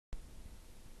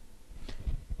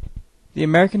The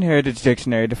American Heritage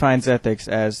Dictionary defines ethics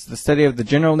as the study of the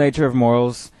general nature of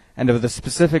morals and of the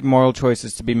specific moral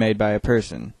choices to be made by a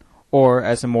person, or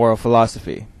as a moral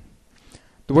philosophy.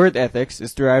 The word ethics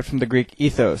is derived from the Greek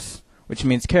ethos, which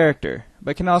means character,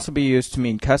 but can also be used to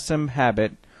mean custom,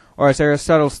 habit, or as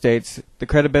Aristotle states, the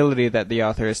credibility that the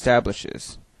author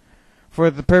establishes. For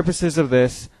the purposes of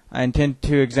this, I intend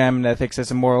to examine ethics as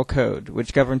a moral code,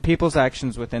 which governs people's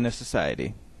actions within a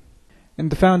society. In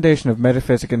The Foundation of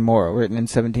Metaphysic and Moral, written in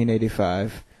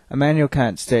 1785, Immanuel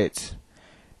Kant states,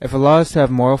 "If a law is to have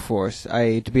moral force,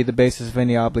 i.e., to be the basis of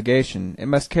any obligation, it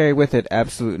must carry with it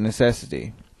absolute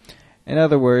necessity." In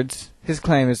other words, his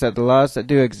claim is that the laws that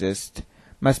do exist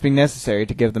must be necessary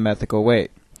to give them ethical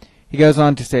weight. He goes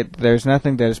on to state that there is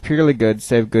nothing that is purely good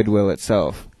save goodwill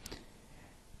itself.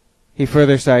 He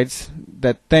further cites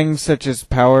that things such as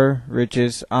power,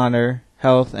 riches, honor,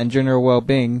 health, and general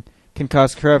well-being can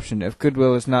cause corruption if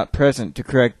goodwill is not present to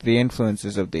correct the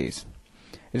influences of these.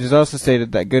 It is also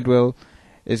stated that goodwill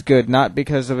is good not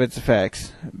because of its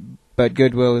effects, but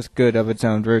goodwill is good of its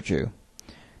own virtue.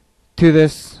 To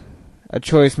this, a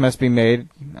choice must be made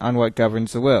on what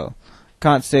governs the will.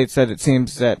 Kant states that it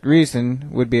seems that reason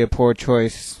would be a poor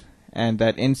choice and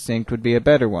that instinct would be a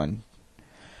better one.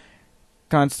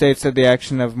 Kant states that the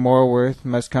action of moral worth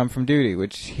must come from duty,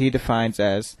 which he defines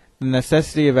as the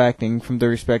necessity of acting from the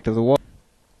respect of the law.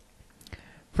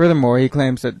 Furthermore, he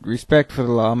claims that respect for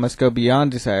the law must go beyond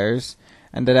desires,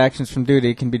 and that actions from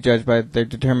duty can be judged by their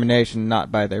determination,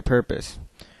 not by their purpose.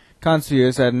 Kant's view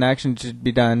is that an action should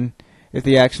be done if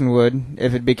the action would,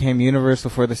 if it became universal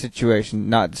for the situation,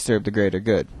 not disturb the greater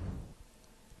good.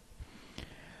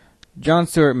 John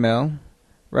Stuart Mill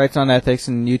writes on ethics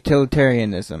and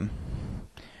utilitarianism,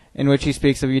 in which he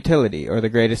speaks of utility, or the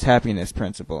greatest happiness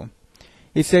principle.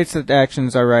 He states that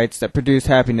actions are rights that produce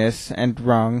happiness and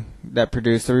wrong that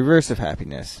produce the reverse of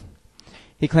happiness.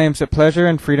 He claims that pleasure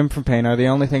and freedom from pain are the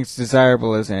only things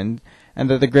desirable as end, and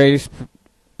that the greatest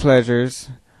pleasures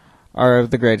are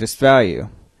of the greatest value.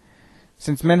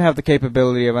 Since men have the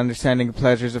capability of understanding the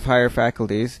pleasures of higher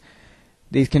faculties,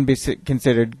 these can be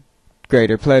considered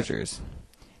greater pleasures.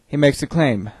 He makes a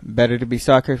claim, better to be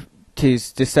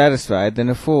Socrates dissatisfied than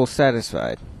a fool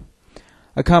satisfied.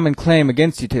 A common claim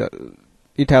against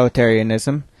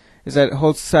utilitarianism is that it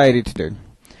holds society together,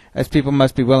 as people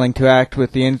must be willing to act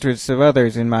with the interests of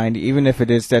others in mind even if it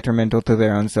is detrimental to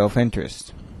their own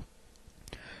self-interest.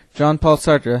 Jean-Paul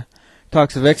Sartre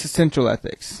talks of existential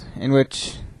ethics, in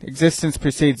which existence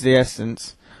precedes the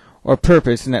essence, or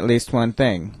purpose in at least one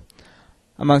thing.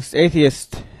 Amongst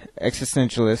atheist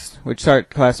existentialists, which Sartre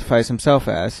classifies himself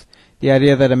as, the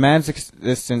idea that a man's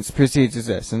existence precedes his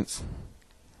essence.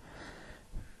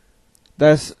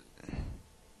 Thus,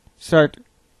 Sartre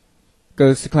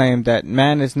goes to claim that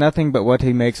man is nothing but what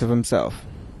he makes of himself.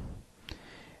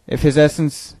 If his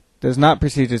essence does not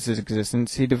precede his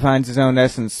existence, he defines his own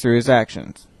essence through his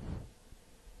actions.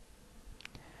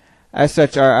 As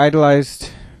such, our idealized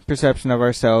perception of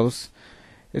ourselves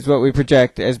is what we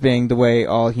project as being the way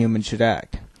all humans should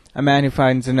act. A man who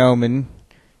finds an omen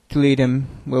to lead him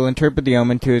will interpret the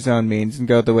omen to his own means and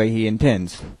go the way he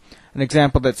intends. An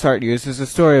example that Sartre used is the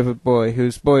story of a boy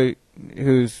whose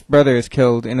brother is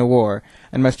killed in a war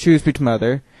and must choose between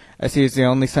mother, as he is the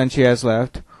only son she has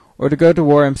left, or to go to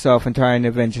war himself and try and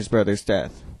avenge his brother's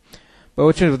death. But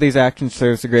which of these actions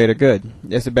serves the greater good?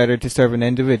 Is it better to serve an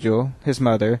individual, his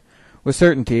mother, with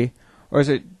certainty, or is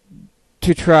it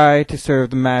to try to serve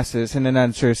the masses in an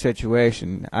unsure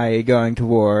situation, i.e. going to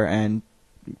war and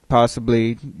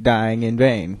possibly dying in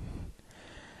vain?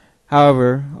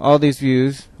 However, all these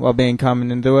views, while being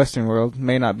common in the Western world,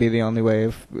 may not be the only way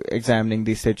of examining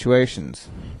these situations.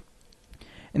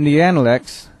 In the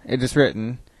Analects, it is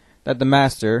written that the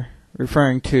master,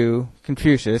 referring to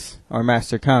Confucius, or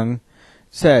Master Kung,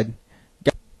 said,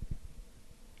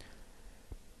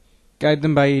 "Guide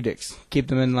them by edicts, keep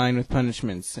them in line with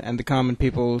punishments, and the common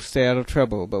people will stay out of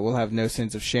trouble, but will have no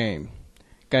sense of shame.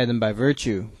 Guide them by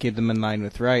virtue, keep them in line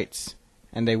with rights,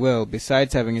 and they will,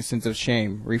 besides having a sense of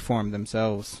shame, reform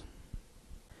themselves."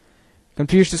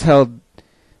 Confucius held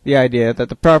the idea that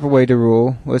the proper way to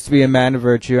rule was to be a man of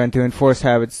virtue and to enforce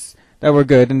habits that were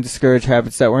good and discourage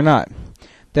habits that were not.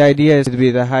 The idea is to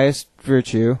be the highest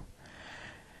virtue,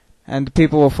 and the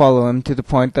people will follow him to the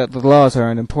point that the laws are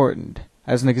unimportant.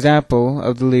 As an example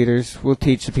of the leaders will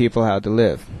teach the people how to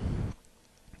live.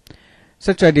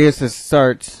 Such ideas as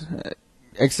Sartre's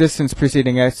existence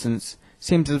preceding essence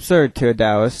seems absurd to a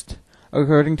Taoist.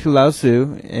 According to Lao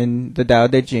Tzu in the Tao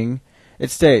Te Ching, it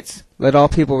states, "Let all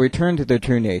people return to their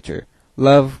true nature.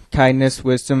 Love, kindness,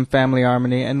 wisdom, family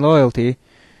harmony, and loyalty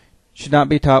should not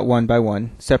be taught one by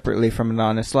one, separately from an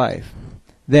honest life.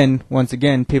 Then, once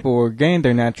again, people will regain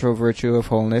their natural virtue of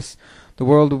wholeness, the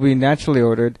world will be naturally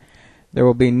ordered, there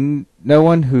will be no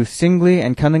one who singly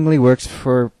and cunningly works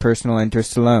for personal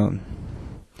interests alone.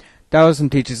 Taoism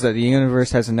teaches that the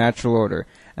universe has a natural order,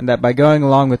 and that by going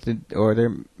along with the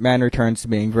order, man returns to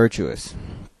being virtuous.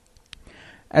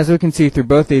 As we can see through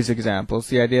both these examples,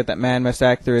 the idea that man must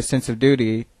act through a sense of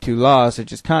duty to laws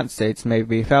such as Kant states may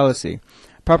be a fallacy.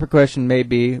 A proper question may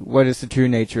be, what is the true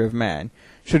nature of man?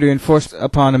 Should we enforce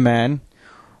upon a man,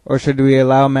 or should we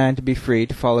allow man to be free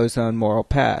to follow his own moral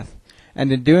path? And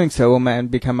in doing so, will man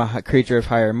become a creature of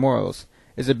higher morals?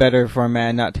 Is it better for a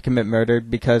man not to commit murder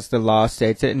because the law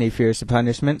states it and he fears the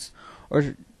punishments?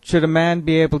 Or should a man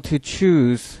be able to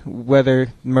choose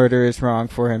whether murder is wrong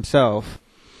for himself?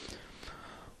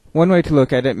 One way to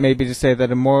look at it may be to say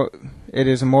that it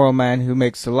is a moral man who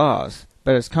makes the laws.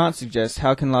 But as Kant suggests,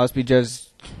 how can laws be judged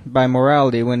by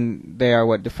morality when they are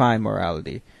what define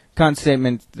morality? Kant's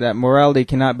statement that morality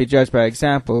cannot be judged by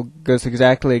example goes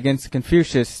exactly against the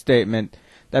Confucius statement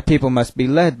that people must be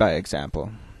led by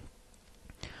example.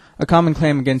 A common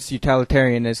claim against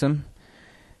utilitarianism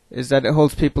is that it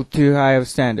holds people too high of a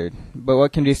standard. But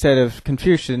what can be said of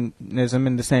Confucianism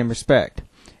in the same respect?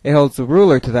 It holds the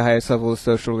ruler to the highest level of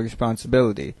social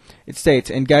responsibility. It states,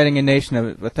 in guiding a nation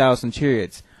of 1,000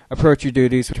 chariots, approach your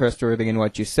duties trustworthy in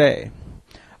what you say.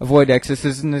 Avoid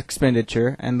excesses in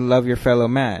expenditure, and love your fellow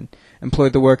man. Employ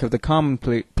the work of the common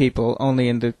people only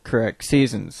in the correct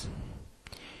seasons.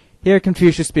 Here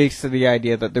Confucius speaks to the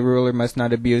idea that the ruler must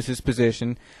not abuse his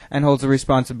position and holds a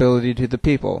responsibility to the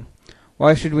people.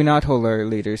 Why should we not hold our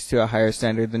leaders to a higher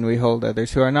standard than we hold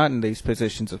others who are not in these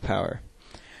positions of power?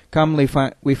 Commonly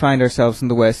we find ourselves in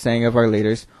the West saying of our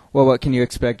leaders, well, what can you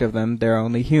expect of them? They're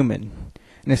only human.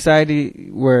 In a society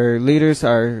where leaders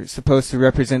are supposed to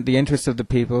represent the interests of the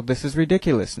people, this is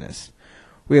ridiculousness.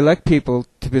 We elect people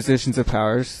to positions of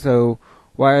power, so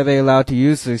why are they allowed to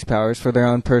use these powers for their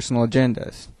own personal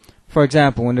agendas? For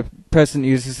example, when the president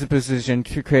uses the position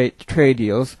to create trade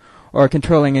deals or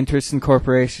controlling interests in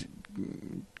corporations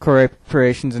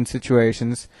and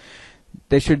situations,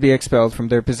 they should be expelled from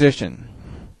their position.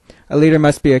 A leader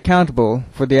must be accountable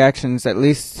for the actions at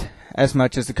least as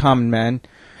much as the common man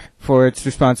for its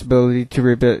responsibility to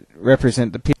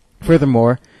represent the people.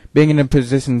 Furthermore, being in a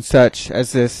position such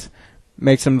as this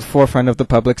makes him the forefront of the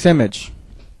public's image.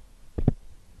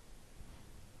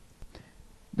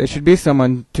 They should be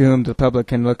someone to whom the public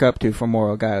can look up to for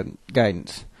moral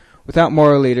guidance. Without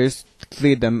moral leaders to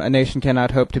lead them, a nation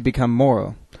cannot hope to become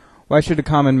moral. Why should a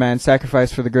common man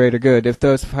sacrifice for the greater good if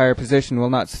those of higher position will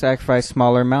not sacrifice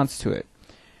smaller amounts to it?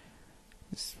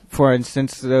 For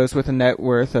instance, those with a net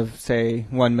worth of, say,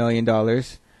 $1 million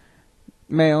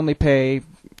may only pay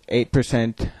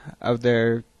 8% of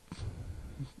the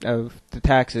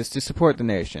taxes to support the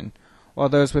nation, while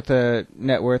those with a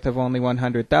net worth of only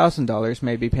 $100,000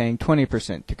 may be paying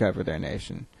 20% to cover their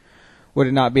nation. Would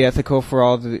it not be ethical for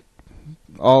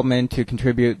all men to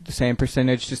contribute the same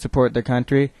percentage to support their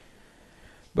country?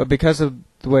 But because of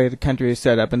the way the country is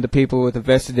set up and the people with a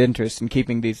vested interest in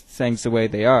keeping these things the way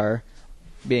they are,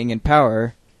 being in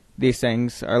power, these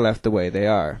things are left the way they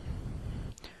are.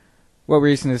 What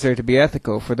reason is there to be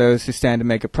ethical for those who stand to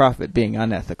make a profit being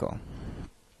unethical?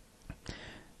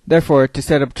 Therefore, to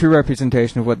set up true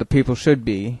representation of what the people should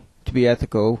be, to be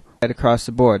ethical, across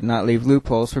the board, not leave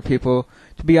loopholes for people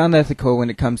to be unethical when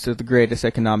it comes to the greatest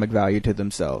economic value to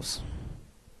themselves.